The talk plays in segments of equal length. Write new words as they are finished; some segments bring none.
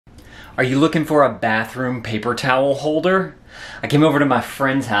Are you looking for a bathroom paper towel holder? I came over to my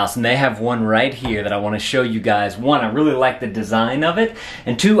friend's house and they have one right here that I want to show you guys. One, I really like the design of it,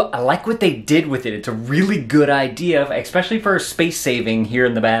 and two, I like what they did with it. It's a really good idea, especially for space saving here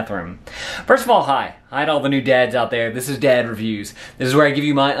in the bathroom. First of all, hi. Hi to all the new dads out there. This is Dad Reviews. This is where I give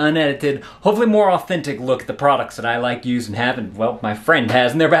you my unedited, hopefully more authentic look at the products that I like, use, and have, and well, my friend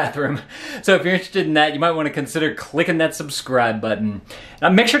has in their bathroom. So if you're interested in that, you might want to consider clicking that subscribe button.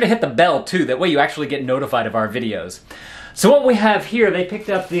 Make sure to hit the bell too, that way you actually get notified of our videos. So what we have here, they picked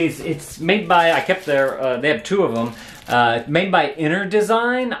up these, it's made by, they have two of them, made by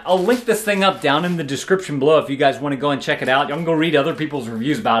InterDesign. I'll link this thing up down in the description below if you guys want to go and check it out. You can go read other people's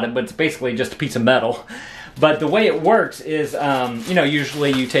reviews about it, but it's basically just a piece of metal. But the way it works is, you know,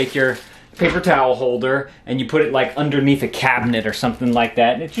 usually you take your paper towel holder and you put it like underneath a cabinet or something like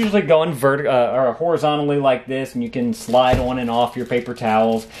that, and it's usually going or horizontally like this, and you can slide on and off your paper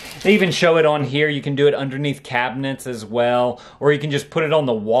towels. They even show it on here. You can do it underneath cabinets as well, or you can just put it on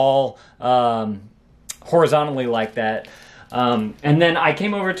the wall horizontally like that. And then I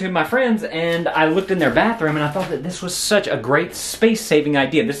came over to my friends and I looked in their bathroom and I thought that this was such a great space-saving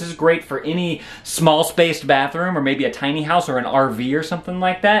idea. This is great for any small-spaced bathroom or maybe a tiny house or an RV or something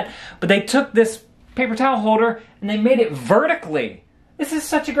like that. But they took this paper towel holder and they made it vertically. This is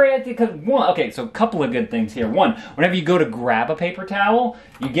such a great idea because, one, okay, so a couple of good things here. One, whenever you go to grab a paper towel,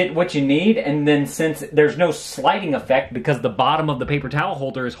 you get what you need, and then since there's no sliding effect because the bottom of the paper towel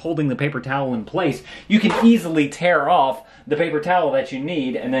holder is holding the paper towel in place, you can easily tear off the paper towel that you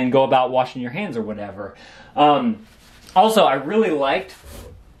need and then go about washing your hands or whatever. Also, I really liked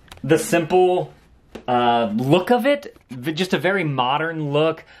the simple look of it. Just a very modern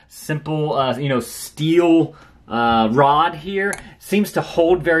look, simple, you know, steel rod here. Seems to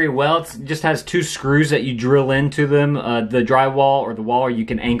hold very well. It just has two screws that you drill into them, the drywall or the wall, or you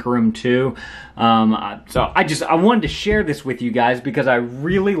can anchor them too. So I wanted to share this with you guys because I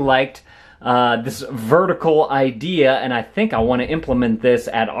really liked this vertical idea, and I think I want to implement this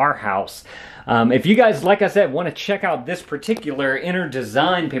at our house. If you guys, like I said, want to check out this particular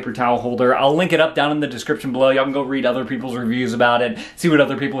InterDesign paper towel holder, I'll link it up down in the description below. Y'all can go read other people's reviews about it, see what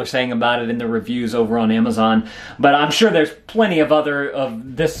other people are saying about it in the reviews over on Amazon. But I'm sure there's plenty of other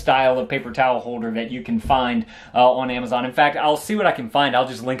of this style of paper towel holder that you can find on Amazon. In fact, I'll see what I can find. I'll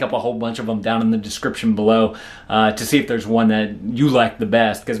just link up a whole bunch of them down in the description below to see if there's one that you like the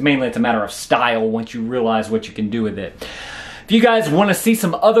best, because mainly it's a matter of style once you realize what you can do with it. If you guys want to see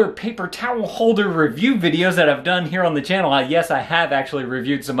some other paper towel holder review videos that I've done here on the channel, yes, I have actually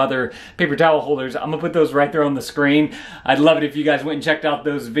reviewed some other paper towel holders. I'm going to put those right there on the screen. I'd love it if you guys went and checked out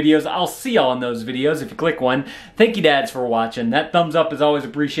those videos. I'll see y'all in those videos if you click one. Thank you, dads, for watching. That thumbs up is always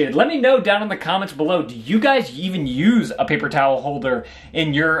appreciated. Let me know down in the comments below, do you guys even use a paper towel holder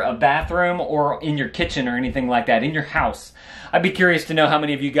in your bathroom or in your kitchen or anything like that, in your house? I'd be curious to know how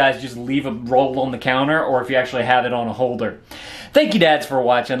many of you guys just leave a roll on the counter or if you actually have it on a holder. Thank you, dads, for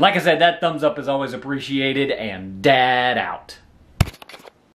watching. Like I said, that thumbs up is always appreciated, and Dad out.